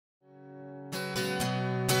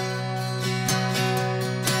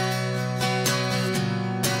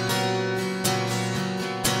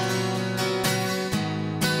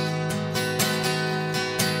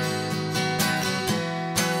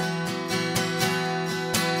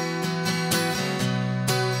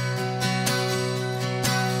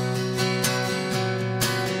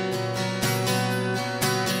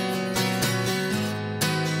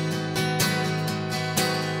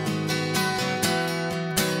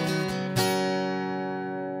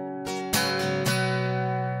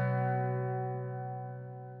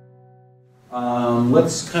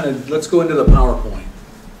Let's go into the PowerPoint.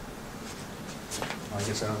 I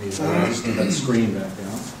guess I don't need to just do that screen back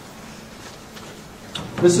down.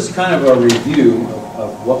 This is kind of a review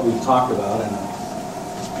of what we've talked about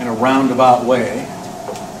in a roundabout way,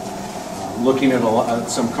 looking at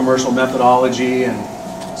some commercial methodology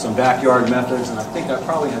and some backyard methods, and I think I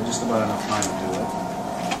probably have just about enough time to do it.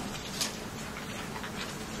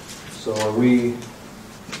 So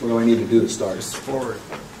what do I need to do to start? Forward.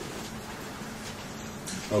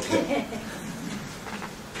 Okay.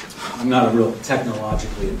 I'm not a real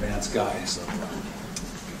technologically advanced guy, so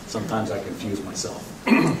sometimes I confuse myself.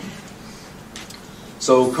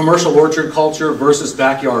 So, commercial orchard culture versus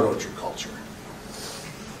backyard orchard culture.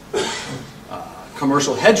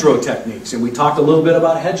 Commercial hedgerow techniques, and we talked a little bit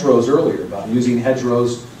about hedgerows earlier, about using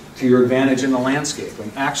hedgerows to your advantage in the landscape.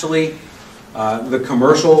 And actually, the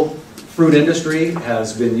commercial fruit industry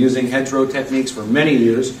has been using hedgerow techniques for many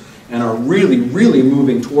years and are really, really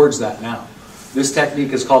moving towards that now. This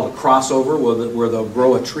technique is called a crossover, where they'll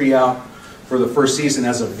grow a tree out for the first season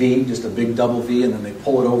as a V, just a big double V, and then they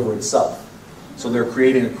pull it over itself. So they're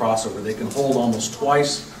creating a crossover. They can hold almost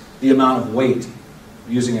twice the amount of weight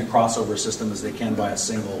using a crossover system as they can by a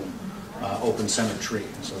single open center tree.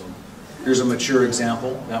 So here's a mature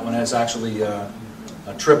example. That one has actually a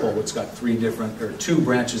triple. It's got two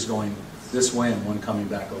branches going this way and one coming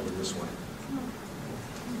back over this way.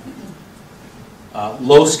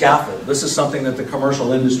 Low scaffold. This is something that the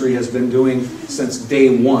commercial industry has been doing since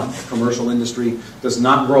day one. The commercial industry does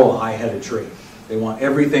not grow a high-headed tree. They want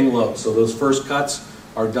everything low. So those first cuts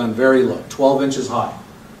are done very low, 12 inches high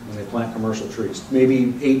when they plant commercial trees,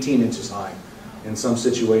 maybe 18 inches high in some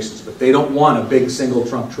situations. But they don't want a big single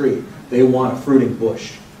trunk tree. They want a fruiting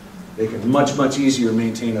bush. They can much, much easier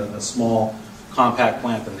maintain a small, compact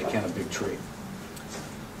plant than they can a big tree.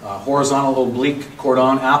 Horizontal oblique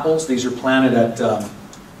cordon apples. These are planted at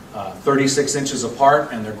 36 inches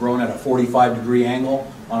apart, and they're grown at a 45-degree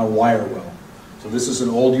angle on a wire row. So this is an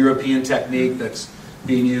old European technique that's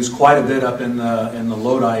being used quite a bit up in the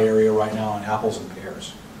Lodi area right now on apples and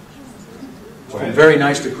pears. So very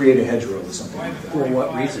nice to create a hedgerow with something like that. For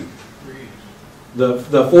what reason? The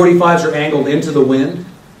 45s are angled into the wind,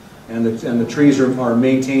 and the trees are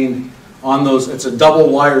maintained on those. It's a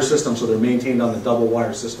double wire system, so they're maintained on the double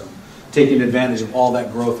wire system, taking advantage of all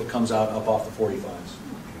that growth that comes out up off the 45s.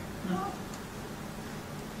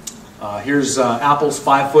 Here's apples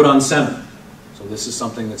 5 foot on center. So this is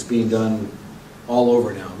something that's being done all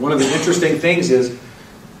over now. One of the interesting things is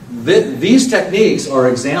that these techniques are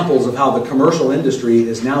examples of how the commercial industry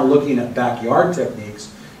is now looking at backyard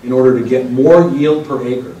techniques in order to get more yield per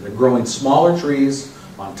acre. They're growing smaller trees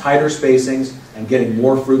on tighter spacings and getting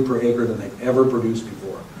more fruit per acre than they've ever produced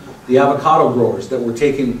before. The avocado growers that were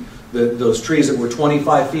taking those trees that were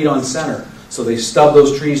 25 feet on center, so they stub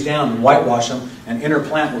those trees down and whitewash them and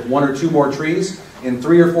interplant with 1 or 2 more trees. In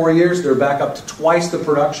 3 or 4 years, they're back up to twice the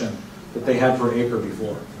production that they had per acre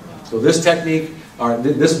before. So this technique,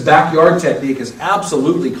 this backyard technique is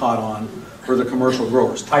absolutely caught on for the commercial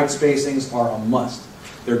growers. Tight spacings are a must.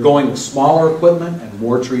 They're going with smaller equipment and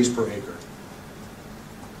more trees per acre.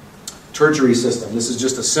 Tertiary system. This is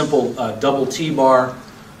just a simple double T-bar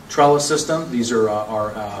trellis system. These are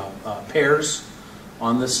pairs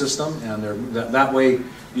on this system, and that way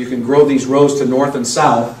you can grow these rows to north and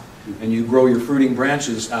south, and you grow your fruiting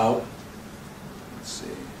branches out. Let's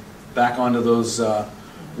see, back onto those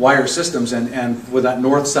wire systems, and with that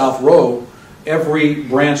north-south row, every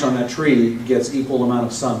branch on that tree gets equal amount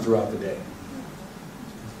of sun throughout the day.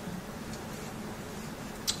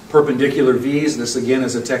 Perpendicular V's. This again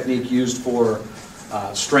is a technique used for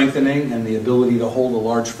strengthening and the ability to hold a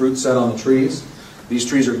large fruit set on the trees. These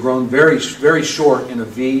trees are grown very, very short in a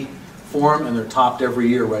V form, and they're topped every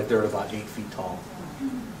year right there at about 8 feet tall.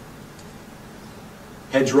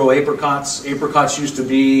 Hedgerow apricots. Apricots used to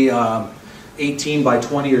be 18 by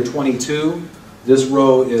 20 or 22. This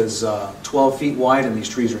row is 12 feet wide, and these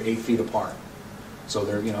trees are 8 feet apart. So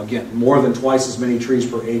they're, again, more than twice as many trees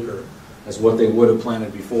per acre as what they would have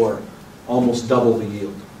planted before, almost double the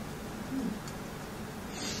yield.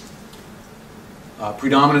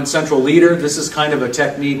 Predominant central leader. This is kind of a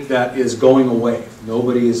technique that is going away.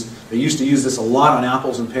 They used to use this a lot on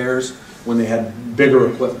apples and pears when they had bigger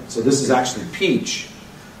equipment. So this is actually peach,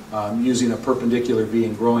 using a perpendicular V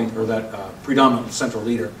and growing, or that predominant central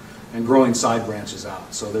leader, and growing side branches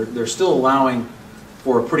out. So they're still allowing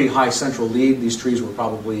for a pretty high central lead. These trees were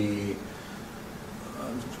probably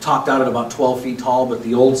topped out at about 12 feet tall, but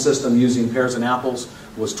the old system using pears and apples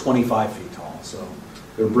was 25 feet tall. So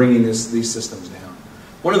they're bringing these systems down.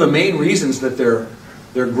 One of the main reasons that they're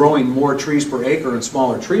growing more trees per acre and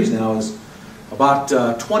smaller trees now is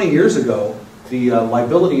About 20 years ago, the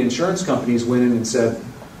liability insurance companies went in and said,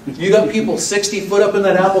 you got people 60 foot up in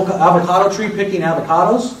that avocado tree picking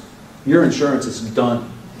avocados, your insurance is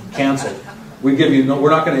done, canceled. We give you we're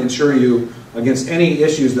not going to insure you against any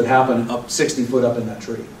issues that happen up 60 foot up in that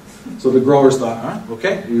tree. So the growers thought,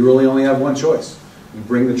 okay, we really only have one choice. We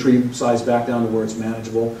bring the tree size back down to where it's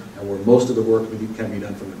manageable and where most of the work can be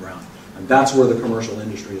done from the ground. And that's where the commercial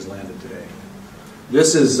industry has landed today.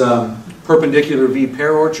 This is perpendicular V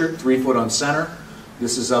pear orchard, 3 foot on center.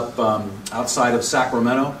 This is up outside of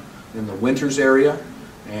Sacramento in the Winters area.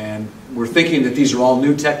 And we're thinking that these are all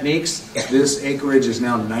new techniques. This acreage is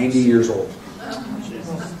now 90 years old.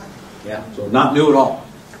 Yeah, so not new at all.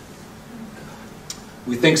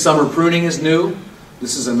 We think summer pruning is new.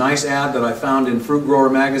 This is a nice ad that I found in Fruit Grower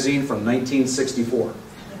magazine from 1964.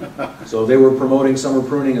 So they were promoting summer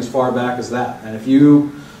pruning as far back as that. And if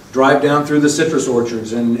you drive down through the citrus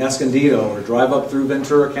orchards in Escondido or drive up through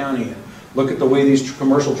Ventura County and look at the way these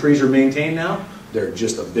commercial trees are maintained now, they're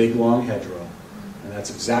just a big long hedgerow. And that's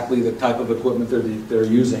exactly the type of equipment they're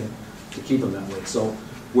using to keep them that way. So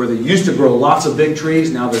where they used to grow lots of big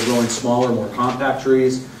trees, now they're growing smaller, more compact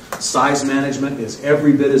trees. Size management is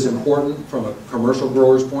every bit as important from a commercial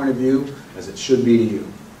grower's point of view as it should be to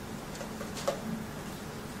you.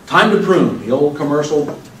 Time to prune. The old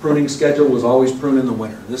commercial pruning schedule was always prune in the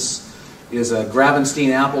winter. This is a Gravenstein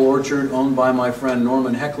apple orchard owned by my friend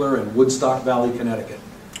Norman Heckler in Woodstock Valley, Connecticut.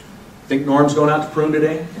 Think Norm's going out to prune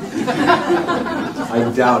today?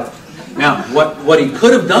 I doubt it. Now, what he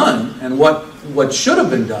could have done and what should have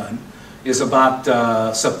been done is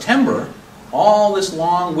about September, all this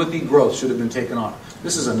long wimpy growth should have been taken off.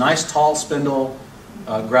 This is a nice tall spindle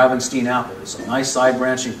Gravenstein apple. It's a nice side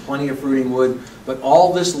branching, plenty of fruiting wood, but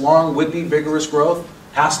all this long wimpy vigorous growth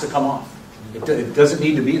has to come off. It doesn't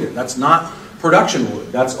need to be there. That's not production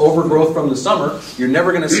wood. That's overgrowth from the summer. You're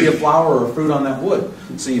never going to see a flower or a fruit on that wood.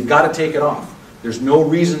 So you've got to take it off. There's no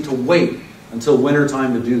reason to wait until winter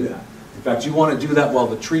time to do that. In fact, you want to do that while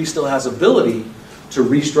the tree still has ability to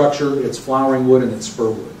restructure its flowering wood and its spur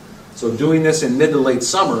wood. So doing this in mid to late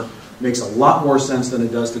summer makes a lot more sense than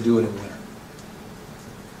it does to do it in winter.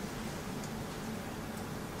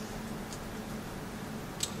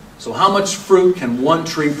 So how much fruit can one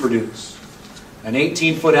tree produce? An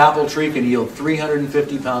 18-foot apple tree can yield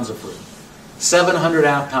 350 pounds of fruit. 700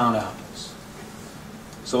 pound apples.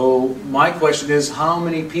 So my question is, how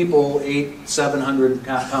many people ate 700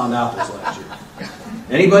 pound apples last year?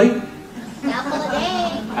 Anybody? Apple a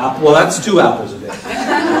day. Well, that's 2 apples a day.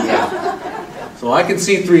 So I can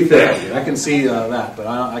see 350. I can see that, but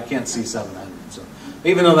I can't see 700. So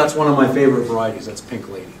even though that's one of my favorite varieties, that's Pink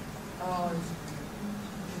Lady,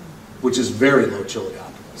 which is very low chili apple.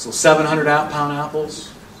 So 700 pound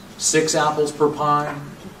apples, 6 apples per pie,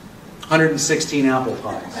 116 apple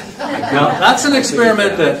pies. Now that's an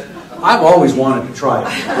experiment that I've always wanted to try.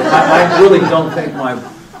 I really don't think I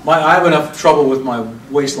have enough trouble with my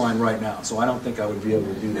waistline right now, so I don't think I would be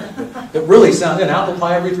able to do that. But it really sounds, an apple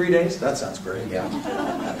pie every 3 days? That sounds great. Yeah.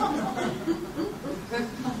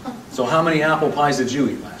 So how many apple pies did you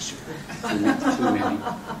eat last year? Too many.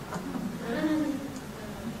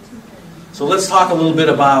 So let's talk a little bit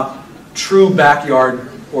about true backyard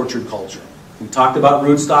orchard culture. We talked about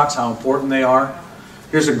rootstocks, how important they are.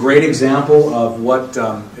 Here's a great example of what,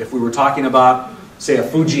 if we were talking about, say, a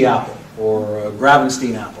Fuji apple or a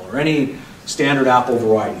Gravenstein apple or any standard apple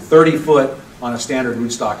variety. 30 foot on a standard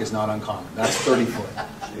rootstock is not uncommon. That's 30 foot.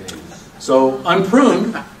 So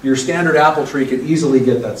unpruned, your standard apple tree could easily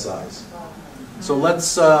get that size. So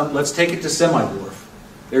let's take it to semi-dwarf.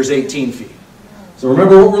 There's 18 feet. So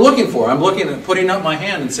remember what we're looking for. I'm looking at putting up my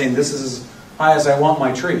hand and saying this is as high as I want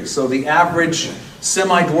my tree. So the average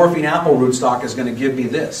semi-dwarfing apple rootstock is going to give me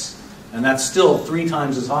this. And that's still 3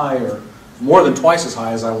 times as high or more than twice as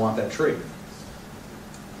high as I want that tree.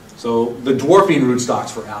 So the dwarfing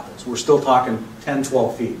rootstocks for apples, we're still talking 10,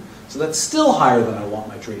 12 feet. So that's still higher than I want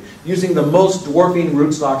my tree, using the most dwarfing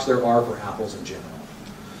rootstocks there are for apples in general.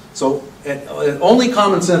 So only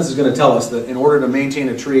common sense is going to tell us that in order to maintain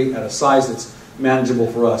a tree at a size that's manageable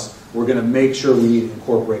for us, we're going to make sure we need to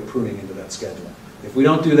incorporate pruning into that schedule. If we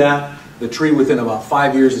don't do that, the tree within about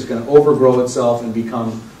 5 years is going to overgrow itself and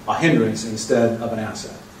become a hindrance instead of an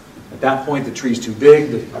asset. At that point, the tree's too big,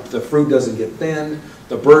 the fruit doesn't get thinned,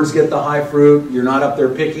 the birds get the high fruit, you're not up there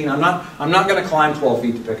picking. I'm not going to climb 12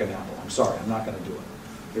 feet to pick an apple. I'm sorry, I'm not going to do it.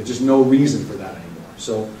 There's just no reason for that anymore.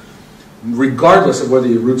 So regardless of whether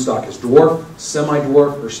your rootstock is dwarf,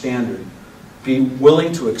 semi-dwarf, or standard, be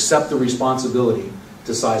willing to accept the responsibility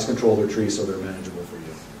to size control their trees so they're manageable for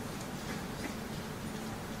you.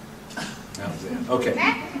 That was it. Okay.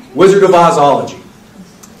 Wizard of Ozology.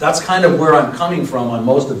 That's kind of where I'm coming from on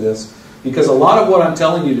most of this, because a lot of what I'm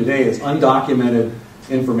telling you today is undocumented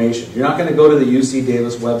information. You're not going to go to the UC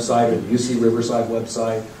Davis website or the UC Riverside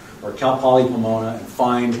website or Cal Poly Pomona and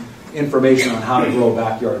find information on how to grow a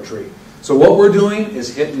backyard tree. So what we're doing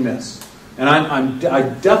is hit and miss. And I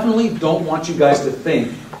definitely don't want you guys to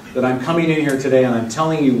think that I'm coming in here today and I'm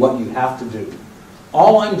telling you what you have to do.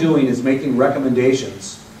 All I'm doing is making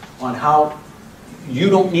recommendations on how you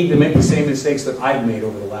don't need to make the same mistakes that I've made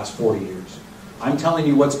over the last 40 years. I'm telling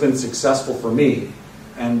you what's been successful for me,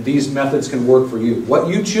 and these methods can work for you. What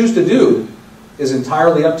you choose to do is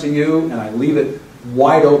entirely up to you, and I leave it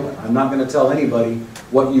wide open. I'm not going to tell anybody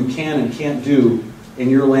what you can and can't do in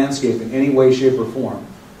your landscape in any way, shape, or form.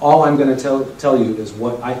 All I'm going to tell you is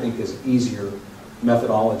what I think is easier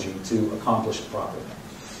methodology to accomplish it properly.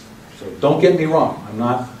 So don't get me wrong.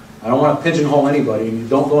 I don't want to pigeonhole anybody, and you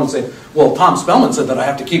don't go and say, well, Tom Spellman said that I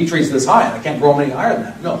have to keep trees this high and I can't grow them any higher than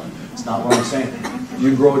that. No, it's not what I'm saying.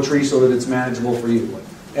 You grow a tree so that it's manageable for you.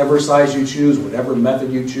 Whatever size you choose, whatever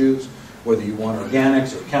method you choose, whether you want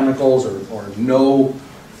organics or chemicals or no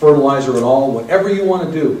fertilizer at all, whatever you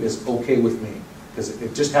want to do is okay with me, because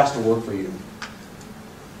it just has to work for you.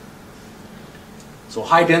 So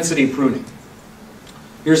high density pruning.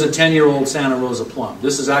 Here's a 10-year-old Santa Rosa plum.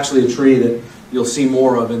 This is actually a tree that you'll see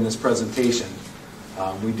more of in this presentation.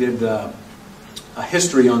 We did a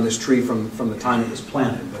history on this tree from the time it was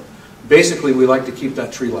planted, but basically we like to keep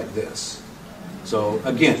that tree like this. So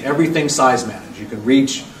again, everything size managed. You can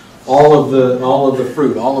reach all of the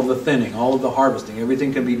fruit, all of the thinning, all of the harvesting.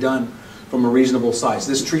 Everything can be done from a reasonable size.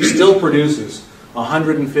 This tree still produces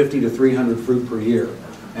 150 to 300 fruit per year,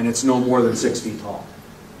 and it's no more than 6 feet tall.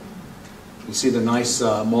 You see the nice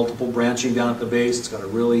multiple branching down at the base. It's got a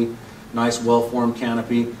really nice, well-formed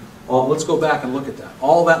canopy. Let's go back and look at that.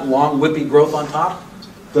 All that long, whippy growth on top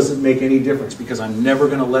doesn't make any difference, because I'm never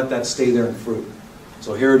going to let that stay there in fruit.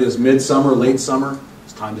 So here it is, midsummer, late summer.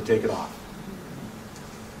 It's time to take it off.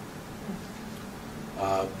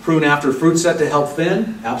 Prune after fruit set to help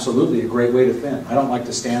thin. Absolutely a great way to thin. I don't like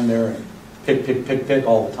to stand there and pick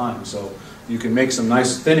all the time. So you can make some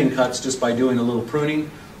nice thinning cuts just by doing a little pruning.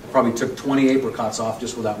 I probably took 20 apricots off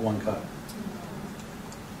just with that one cut.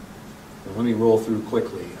 Let me roll through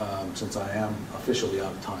quickly, since I am officially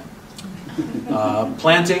out of time.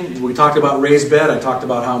 Planting, we talked about raised bed. I talked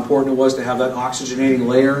about how important it was to have that oxygenating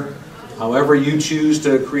layer. However you choose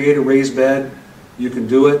to create a raised bed, you can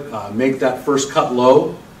do it. Make that first cut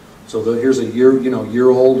low. So here's a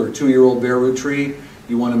year-old or 2-year-old bare root tree.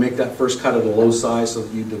 You want to make that first cut at a low size so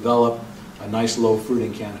that you develop a nice low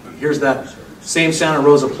fruiting canopy. Here's that same Santa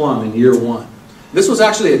Rosa plum in year 1. This was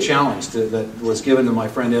actually a challenge that was given to my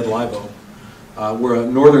friend Ed Libo, where a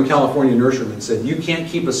Northern California nurseryman said, you can't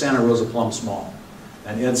keep a Santa Rosa plum small.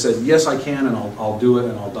 And Ed said, yes, I can, and I'll do it,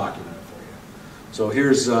 and I'll document it for you. So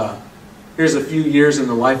here's a few years in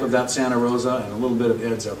the life of that Santa Rosa, and a little bit of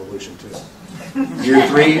Ed's evolution too. Year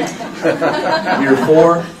 3, year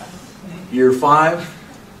 4, year 5,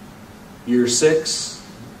 year 6,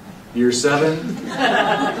 year 7,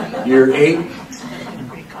 year 8,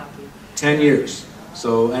 10 years.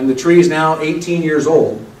 So, and the tree is now 18 years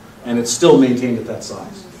old, and it's still maintained at that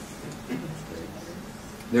size.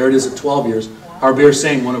 There it is at 12 years. Harbir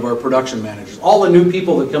Singh, one of our production managers. All the new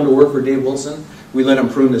people that come to work for Dave Wilson, we let them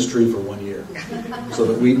prune this tree for 1 year, so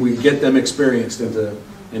that we get them experienced into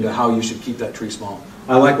how you should keep that tree small.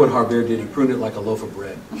 I like what Harbir did. He pruned it like a loaf of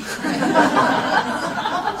bread.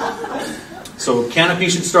 So canopy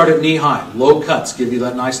should start at knee high. Low cuts give you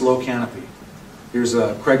that nice low canopy. Here's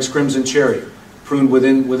Craig's Crimson Cherry, pruned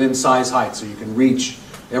within size height, so you can reach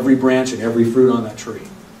every branch and every fruit on that tree.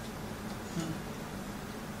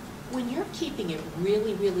 When you're keeping it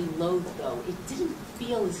really, really low, though, it didn't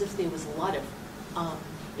feel as if there was a lot of,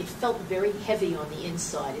 it felt very heavy on the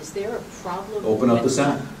inside. Is there a problem? Open up the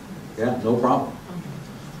center. Yeah, no problem.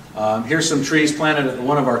 Here's some trees planted at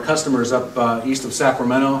one of our customers up east of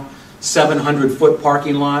Sacramento. 700-foot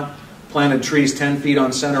parking lot. Planted trees 10 feet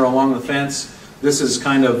on center along the fence. This is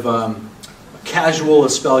kind of casual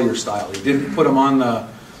espalier style. He didn't put them on the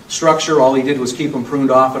structure. All he did was keep them pruned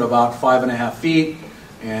off at about 5.5 feet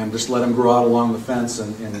and just let them grow out along the fence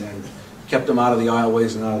and kept them out of the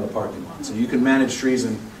aisleways and out of the parking lot. So you can manage trees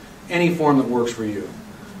in any form that works for you.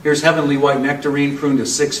 Here's Heavenly White Nectarine, pruned to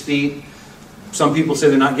 6 feet. Some people say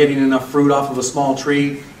they're not getting enough fruit off of a small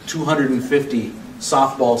tree. 250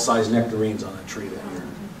 softball-sized nectarines on that tree that year.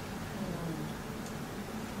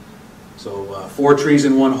 So 4 trees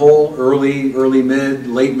in one hole, early, mid,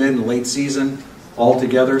 and late season all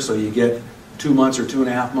together. So you get 2 months or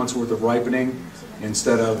 2.5 months worth of ripening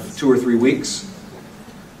instead of 2 or 3 weeks.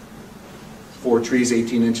 4 trees,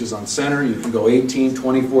 18 inches on center. You can go 18,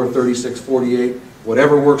 24, 36, 48,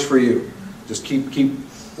 whatever works for you. Just keep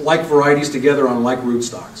like varieties together on like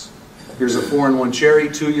rootstocks. Here's a 4-in-1 cherry,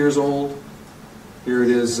 2 years old. Here it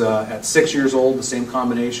is at 6 years old, the same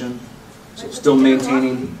combination. So still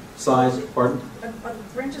maintaining size. Pardon? Are the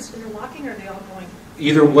branches interlocking, or are they all going?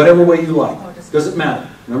 Either whatever way you like. Doesn't matter.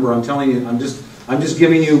 Remember, I'm telling you, I'm just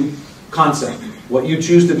giving you concept. What you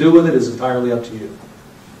choose to do with it is entirely up to you.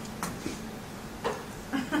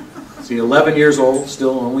 See, 11 years old,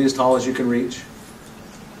 still only as tall as you can reach.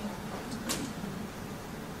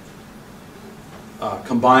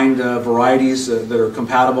 Combined varieties that are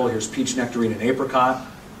compatible. Here's peach, nectarine, and apricot.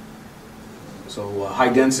 So high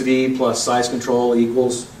density plus size control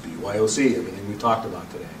equals BYOC, everything we talked about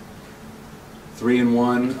today.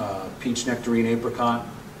 3-in-1, peach, nectarine, apricot.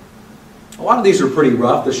 A lot of these are pretty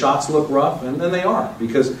rough. The shots look rough, and then they are,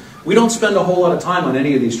 because we don't spend a whole lot of time on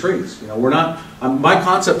any of these trees. You know, we're not. My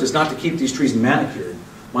concept is not to keep these trees manicured.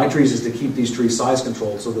 My trees is to keep these trees size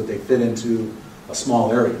controlled so that they fit into a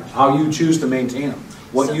small area. How you choose to maintain them,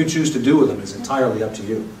 what you choose to do with them is entirely up to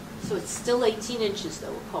you. So it's still 18 inches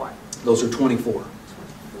though apart. Those are 24.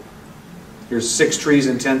 Here's 6 trees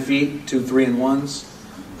in 10 feet, 2 3-in-1s.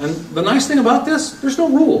 And the nice thing about this, there's no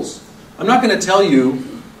rules. I'm not going to tell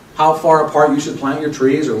you how far apart you should plant your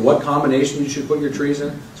trees or what combination you should put your trees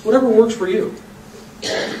in. It's whatever works for you.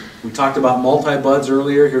 We talked about multi-buds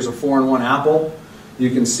earlier. Here's a 4-in-1 apple. You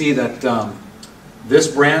can see that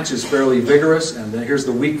this branch is fairly vigorous, and then here's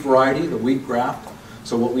the weak variety, the weak graft.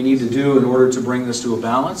 So what we need to do in order to bring this to a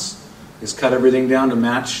balance is cut everything down to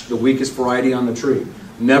match the weakest variety on the tree.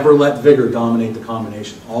 Never let vigor dominate the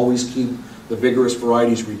combination. Always keep the vigorous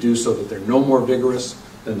varieties reduced so that they're no more vigorous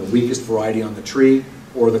than the weakest variety on the tree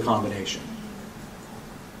or the combination.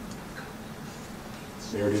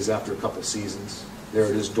 There it is after a couple seasons. There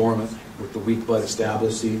it is dormant with the weak bud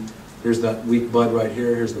established. See, here's that weak bud right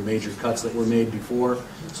here. Here's the major cuts that were made before.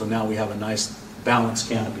 So now we have a nice balanced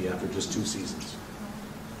canopy after just 2 seasons.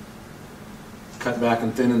 Cut back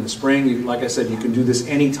and thin in the spring. Like I said, you can do this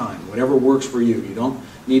anytime, whatever works for you. You don't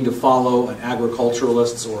need to follow an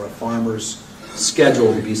agriculturalist's or a farmer's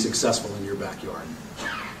schedule to be successful in your backyard.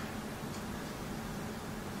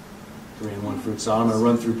 3-in-1 fruit salad. I'm going to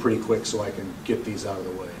run through pretty quick so I can get these out of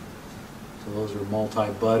the way. So those are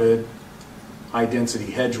multi-budded, high-density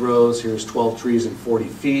hedgerows. Here's 12 trees in 40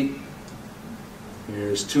 feet.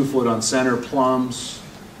 Here's 2 foot on center plums.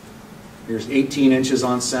 Here's 18 inches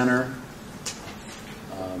on center.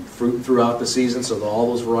 Fruit throughout the season, so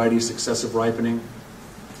all those varieties, successive ripening.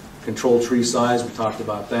 Control tree size, we talked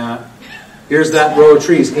about that. Here's that row of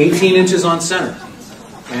trees, 18 inches on center.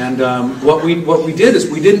 And what we did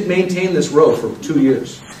is we didn't maintain this row for 2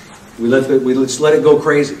 years. We just let it go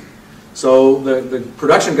crazy. So the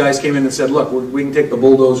production guys came in and said, look, we can take the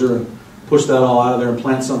bulldozer and push that all out of there and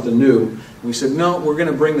plant something new. And we said, no, we're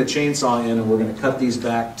going to bring the chainsaw in and we're going to cut these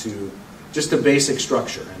back to just a basic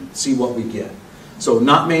structure and see what we get. So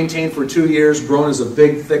not maintained for 2 years, grown as a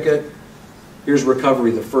big thicket. Here's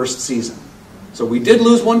recovery the first season. So we did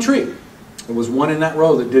lose 1 tree. There was 1 in that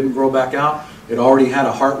row that didn't grow back out. It already had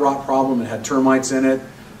a heart rot problem. It had termites in it.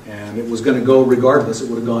 And it was going to go regardless. It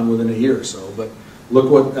would have gone within a year or so. But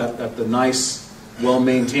look what at the nice,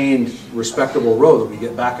 well-maintained, respectable row that we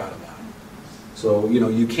get back out of that. So, you know,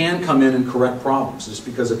 you can come in and correct problems. Just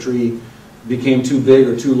because a tree became too big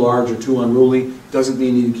or too large or too unruly doesn't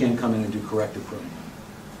mean you can't come in and do corrective pruning.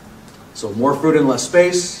 So more fruit in less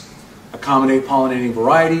space, accommodate pollinating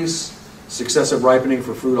varieties, successive ripening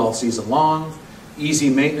for fruit all season long, easy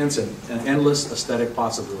maintenance, and endless aesthetic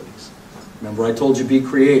possibilities. Remember, I told you be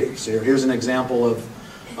creative. So here's an example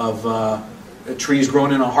of trees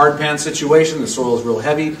grown in a hard pan situation. The soil is real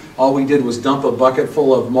heavy. All we did was dump a bucket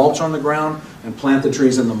full of mulch on the ground and plant the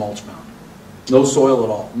trees in the mulch mound. No soil at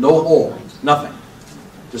all. No hole. Nothing.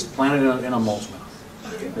 Just planted in a mulch mound.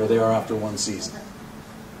 There they are after 1 season.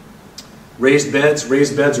 Raised beds.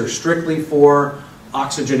 Raised beds are strictly for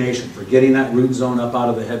oxygenation, for getting that root zone up out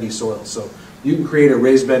of the heavy soil. So you can create a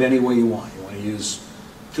raised bed any way you want. You want to use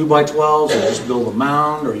 2x12s or just build a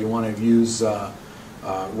mound, or you want to use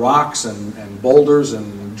rocks and boulders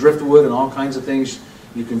and driftwood and all kinds of things.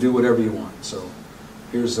 You can do whatever you want. So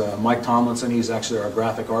here's Mike Tomlinson. He's actually our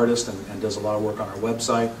graphic artist and does a lot of work on our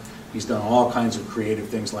website. He's done all kinds of creative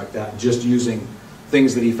things like that, just using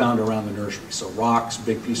things that he found around the nursery. So rocks,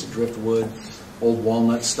 big piece of driftwood, old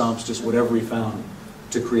walnut stumps, just whatever he found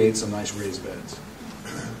to create some nice raised beds.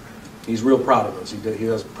 He's real proud of those. He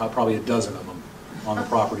does probably a dozen of them on the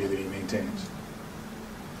property that he maintains.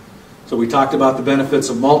 So we talked about the benefits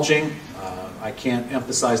of mulching. I can't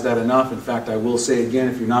emphasize that enough. In fact, I will say again,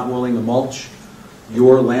 if you're not willing to mulch,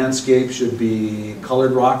 your landscape should be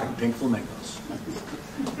colored rock and pink flamingos.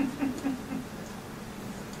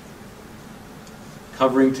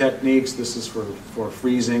 Covering techniques, this is for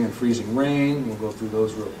freezing and freezing rain. We'll go through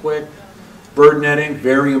those real quick. Bird netting,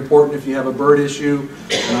 very important if you have a bird issue.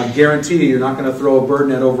 And I guarantee you, you're not going to throw a bird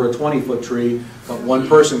net over a 20-foot tree, but one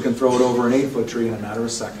person can throw it over an 8-foot tree in a matter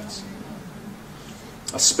of seconds.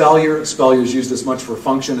 A spellier is used as much for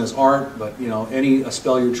function as art, but you know, a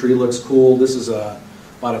spellier tree looks cool. This is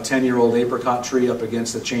about a 10-year-old apricot tree up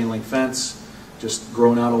against a chain link fence, just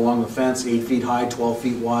grown out along the fence, 8 feet high, 12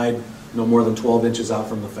 feet wide, no more than 12 inches out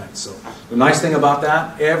from the fence. So the nice thing about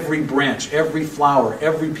that, every branch, every flower,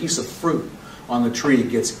 every piece of fruit on the tree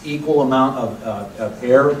gets equal amount of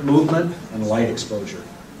air movement and light exposure.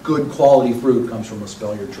 Good quality fruit comes from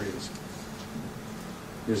espalier trees.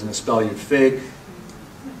 Here's an espaliered fig.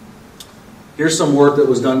 Here's some work that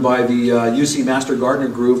was done by the UC Master Gardener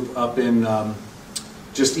Group up in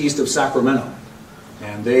just east of Sacramento.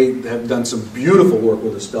 And they have done some beautiful work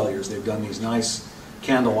with espaliers. They've done these nice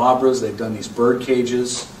candelabras, they've done these bird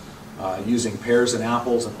cages using pears and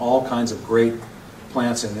apples and all kinds of great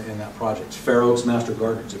plants in that project. Fair Oaks Master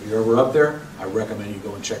Gardeners. If you're ever up there, I recommend you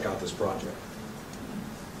go and check out this project.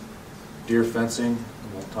 Deer fencing,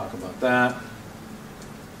 we won't talk about that.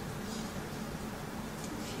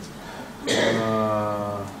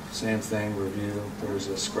 Same thing, review. There's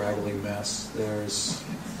a scraggly mess. There's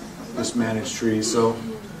mismanaged trees. So,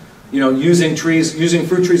 you know, using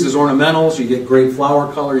fruit trees as ornamentals, you get great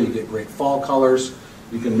flower color, you get great fall colors,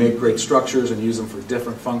 you can make great structures and use them for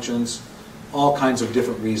different functions. All kinds of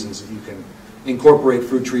different reasons that you can incorporate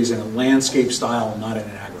fruit trees in a landscape style, not in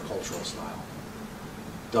an agricultural style.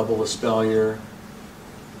 Double espalier.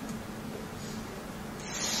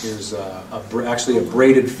 Here's actually a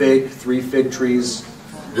braided fig, 3 fig trees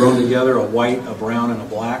grown together, a white, a brown, and a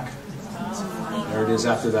black. There it is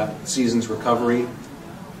after that season's recovery.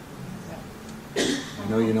 I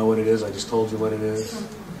know you know what it is, I just told you what it is.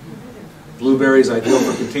 Blueberries, ideal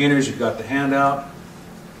for containers, you've got the handout.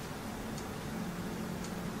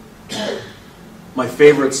 My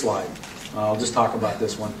favorite slide, I'll just talk about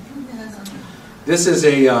this one. This is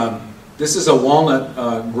a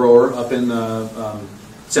walnut grower up in the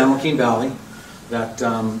San Joaquin Valley that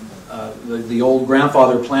the old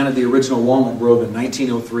grandfather planted the original walnut grove in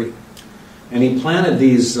 1903. And he planted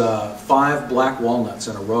these 5 black walnuts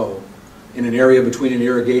in a row in an area between an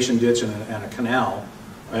irrigation ditch and a canal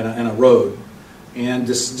and a road. And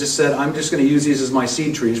just said, I'm just going to use these as my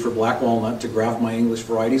seed trees for black walnut to graft my English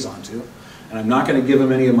varieties onto. And I'm not going to give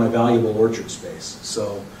them any of my valuable orchard space.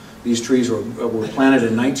 So these trees were planted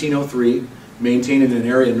in 1903, maintained in an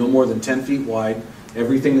area no more than 10 feet wide.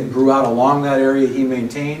 Everything that grew out along that area he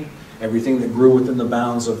maintained. Everything that grew within the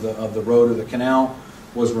bounds of the road or the canal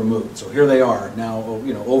was removed. So here they are now,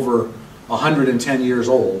 you know, over 110 years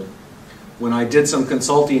old. When I did some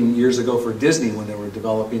consulting years ago for Disney when they were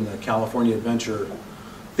developing the California Adventure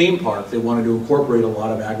theme park, they wanted to incorporate a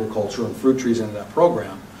lot of agriculture and fruit trees into that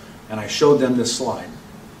program. And I showed them this slide.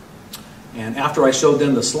 And after I showed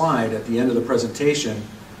them the slide, at the end of the presentation,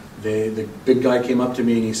 the big guy came up to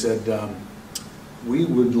me and he said, we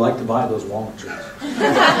would like to buy those walnut trees.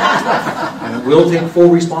 And we'll take full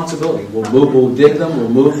responsibility. We'll dig them, we'll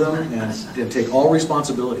move them, and take all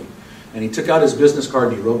responsibility. And he took out his business card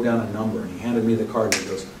and he wrote down a number and he handed me the card and he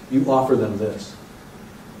goes, you offer them this.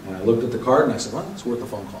 And I looked at the card and I said, well, it's worth a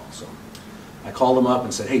phone call. So I called him up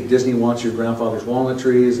and said, hey, Disney wants your grandfather's walnut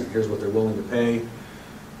trees and here's what they're willing to pay.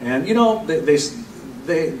 And you know,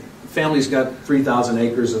 families got 3,000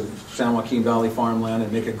 acres of San Joaquin Valley farmland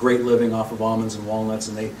and make a great living off of almonds and walnuts,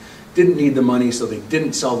 and they didn't need the money, so they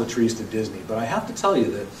didn't sell the trees to Disney. But I have to tell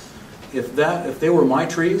you that if they were my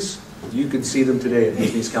trees, you could see them today at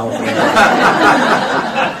Disney's California.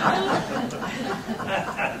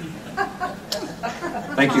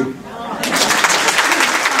 Thank you.